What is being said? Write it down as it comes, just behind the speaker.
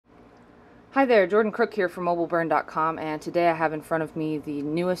Hi there, Jordan Crook here from mobileburn.com, and today I have in front of me the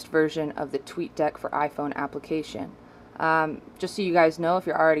newest version of the TweetDeck for iPhone application. Just so you guys know, if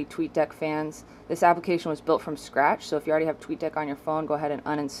you're already TweetDeck fans, this application was built from scratch, so if you already have TweetDeck on your phone, go ahead and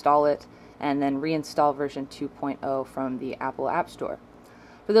uninstall it and then reinstall version 2.0 from the Apple App Store.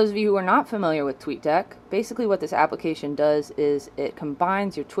 For those of you who are not familiar with TweetDeck, basically what this application does is it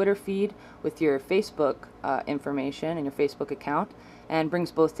combines your Twitter feed with your Facebook information and your Facebook account and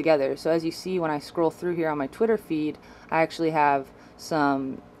brings both together. So as you see when I scroll through here on my Twitter feed, I actually have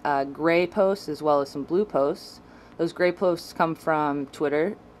some gray posts as well as some blue posts. Those gray posts come from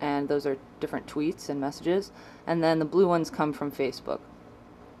Twitter, and those are different tweets and messages, and then the blue ones come from Facebook.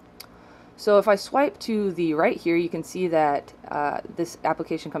 So if I swipe to the right here, you can see that this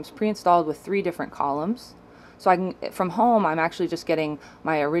application comes pre-installed with 3 different columns. So I can, from home, I'm actually just getting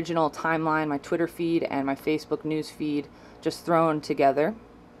my original timeline, my Twitter feed, and my Facebook news feed just thrown together.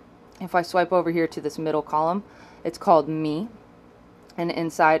 If I swipe over here to this middle column, it's called Me. And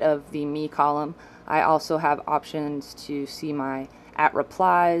inside of the Me column, I also have options to see my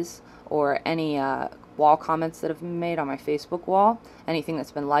 @replies or any wall comments that have been made on my Facebook wall, anything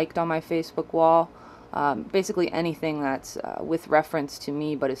that's been liked on my Facebook wall, basically anything that's with reference to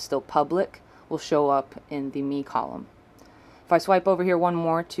me but is still public will show up in the Me column. If I swipe over here one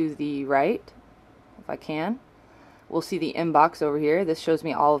more to the right, if I can, we'll see the inbox over here. This shows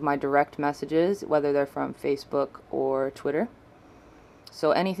me all of my direct messages, whether they're from Facebook or Twitter.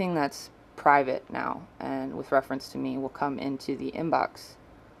 So anything that's private now and with reference to me will come into the inbox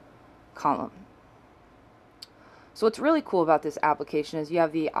column. So what's really cool about this application is you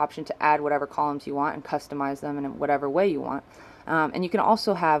have the option to add whatever columns you want and customize them in whatever way you want. And you can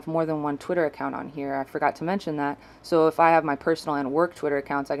also have more than one Twitter account on here. I forgot to mention that. So if I have my personal and work Twitter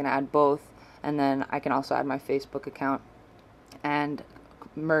accounts, I can add both, and then I can also add my Facebook account and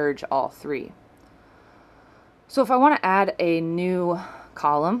merge all 3. So if I want to add a new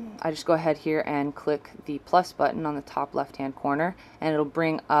column, I just go ahead here and click the plus button on the top left hand corner, and it'll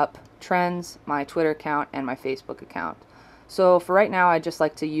bring up Trends, my Twitter account, and my Facebook account. So for right now, I just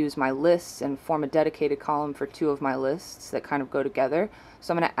like to use my lists and form a dedicated column for 2 of my lists that kind of go together.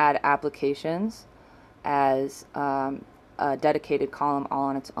 So I'm going to add applications as a dedicated column all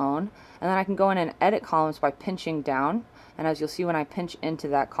on its own, and then I can go in and edit columns by pinching down, and as you'll see when I pinch into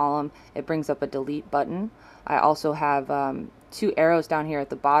that column, it brings up a delete button. I also have 2 arrows down here at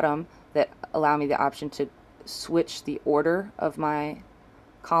the bottom that allow me the option to switch the order of my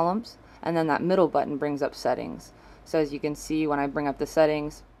columns, and then that middle button brings up settings. So as you can see, when I bring up the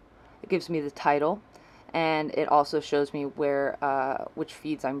settings, it gives me the title, and it also shows me where which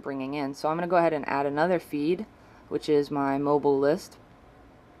feeds I'm bringing in. So I'm going to go ahead and add another feed, which is my mobile list.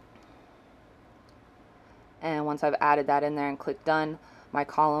 And once I've added that in there and click done, my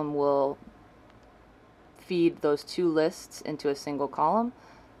column will feed those 2 lists into a single column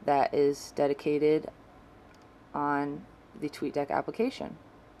that is dedicated on the TweetDeck application.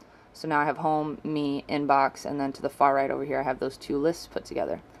 So now I have home, me, inbox, and then to the far right over here I have those 2 lists put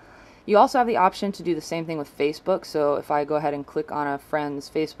together. You also have the option to do the same thing with Facebook. So if I go ahead and click on a friend's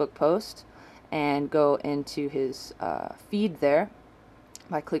Facebook post and go into his feed there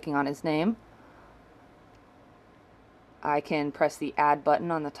by clicking on his name, I can press the add button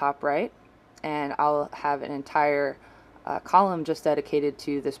on the top right, and I'll have an entire column just dedicated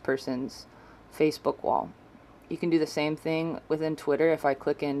to this person's Facebook wall. You can do the same thing within Twitter. If I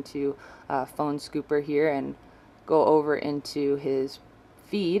click into Phone Scooper here and go over into his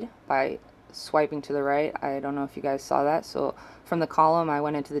feed by swiping to the right, I don't know if you guys saw that. So from the column I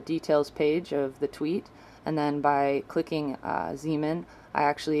went into the details page of the tweet, and then by clicking zoom in, I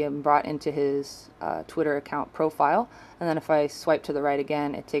actually am brought into his Twitter account profile, and then if I swipe to the right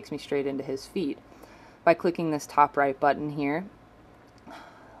again, it takes me straight into his feed. By clicking this top right button here,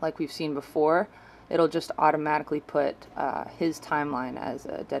 like we've seen before, it'll just automatically put his timeline as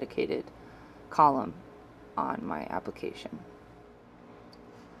a dedicated column on my application.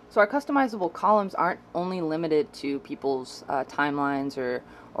 So our customizable columns aren't only limited to people's timelines or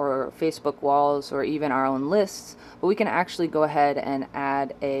Facebook walls or even our own lists, but we can actually go ahead and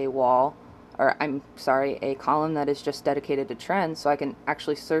add a wall, or a column that is just dedicated to trends. So I can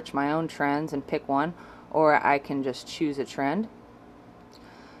actually search my own trends and pick one, or I can just choose a trend,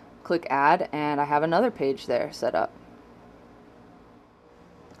 click add, and I have another page there set up.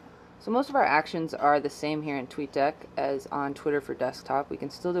 So most of our actions are the same here in TweetDeck as on Twitter for desktop. We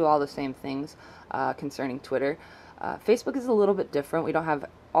can still do all the same things concerning Twitter. Facebook is a little bit different. We don't have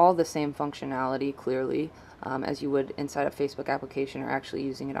all the same functionality clearly as you would inside a Facebook application or actually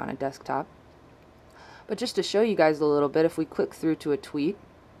using it on a desktop. But just to show you guys a little bit, if we click through to a tweet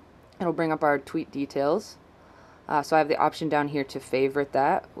It'll bring up our tweet details. So I have the option down here to favorite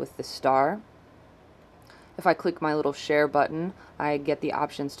that with the star. If I click my little share button, I get the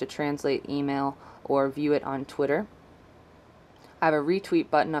options to translate email or view it on Twitter. I have a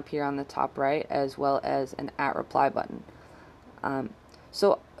retweet button up here on the top right, as well as an @reply button.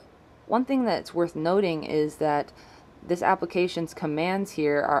 So one thing that's worth noting is that this application's commands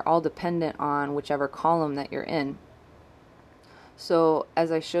here are all dependent on whichever column that you're in. So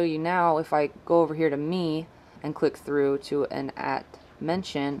as I show you now, if I go over here to me and click through to an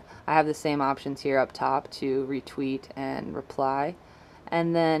 @mention, I have the same options here up top to retweet and reply.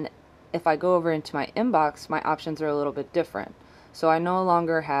 And then if I go over into my inbox, my options are a little bit different. So I no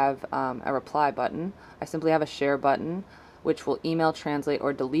longer have a reply button. I simply have a share button, which will email, translate,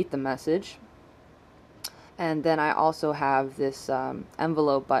 or delete the message. And then I also have this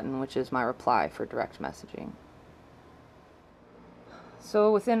envelope button, which is my reply for direct messaging.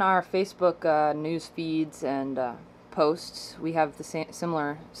 So within our Facebook news feeds and posts, we have the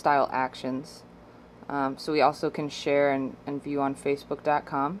similar style actions. So we also can share and view on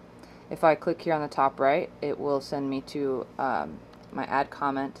Facebook.com. If I click here on the top right, it will send me to my add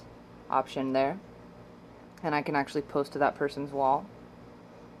comment option there, and I can actually post to that person's wall.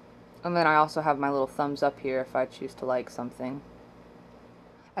 And then I also have my little thumbs up here if I choose to like something.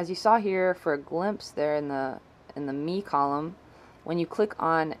 As you saw here for a glimpse there in the me column, when you click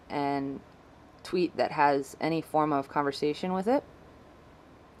on an tweet that has any form of conversation with it,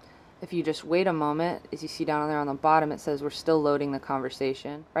 if you just wait a moment, as you see down there on the bottom, it says we're still loading the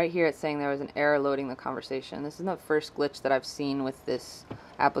conversation. Right here it's saying there was an error loading the conversation. This is the first glitch that I've seen with this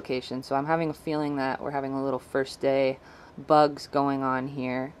application, so I'm having a feeling that we're having a little first day bugs going on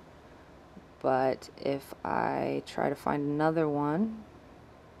here. But if I try to find another one,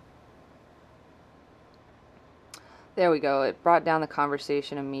 there we go. It brought down the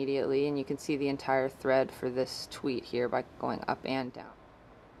conversation immediately, and you can see the entire thread for this tweet here by going up and down.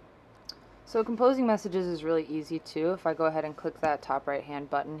 So composing messages is really easy too. If I go ahead and click that top right hand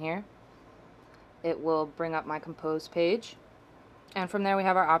button here, it will bring up my compose page. And from there we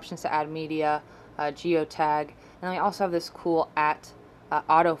have our options to add media, geotag, and then we also have this cool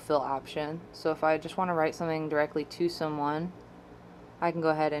autofill option. So if I just want to write something directly to someone, I can go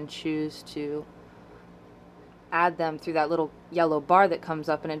ahead and choose to add them through that little yellow bar that comes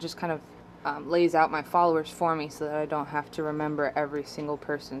up, and it just kind of lays out my followers for me so that I don't have to remember every single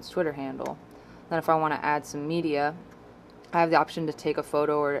person's Twitter handle. Then if I want to add some media, I have the option to take a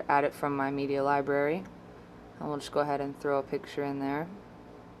photo or add it from my media library. And we'll just go ahead and throw a picture in there.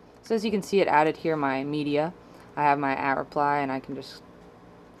 So as you can see, it added here my media. I have my @reply, and I can just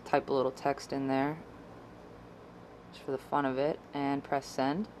type a little text in there just for the fun of it and press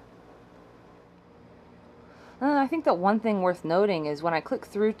send. And I think that one thing worth noting is when I click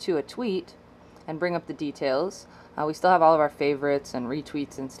through to a tweet and bring up the details, we still have all of our favorites and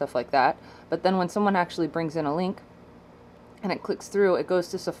retweets and stuff like that, but then when someone actually brings in a link and it clicks through, it goes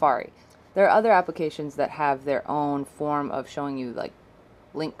to Safari. There are other applications that have their own form of showing you like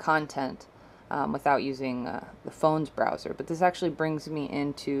link content without using the phone's browser, but this actually brings me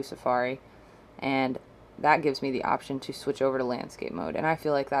into Safari, and that gives me the option to switch over to landscape mode. And I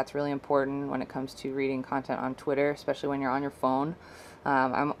feel like that's really important when it comes to reading content on Twitter, especially when you're on your phone.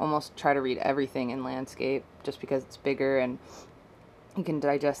 I almost try to read everything in landscape just because it's bigger and you can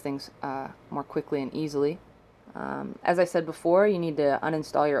digest things more quickly and easily. As I said before, you need to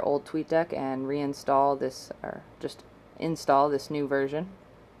uninstall your old TweetDeck and reinstall this, or just install this new version.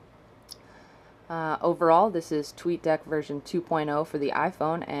 Overall, this is TweetDeck version 2.0 for the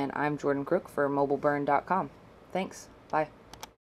iPhone, and I'm Jordan Crook for MobileBurn.com. Thanks. Bye.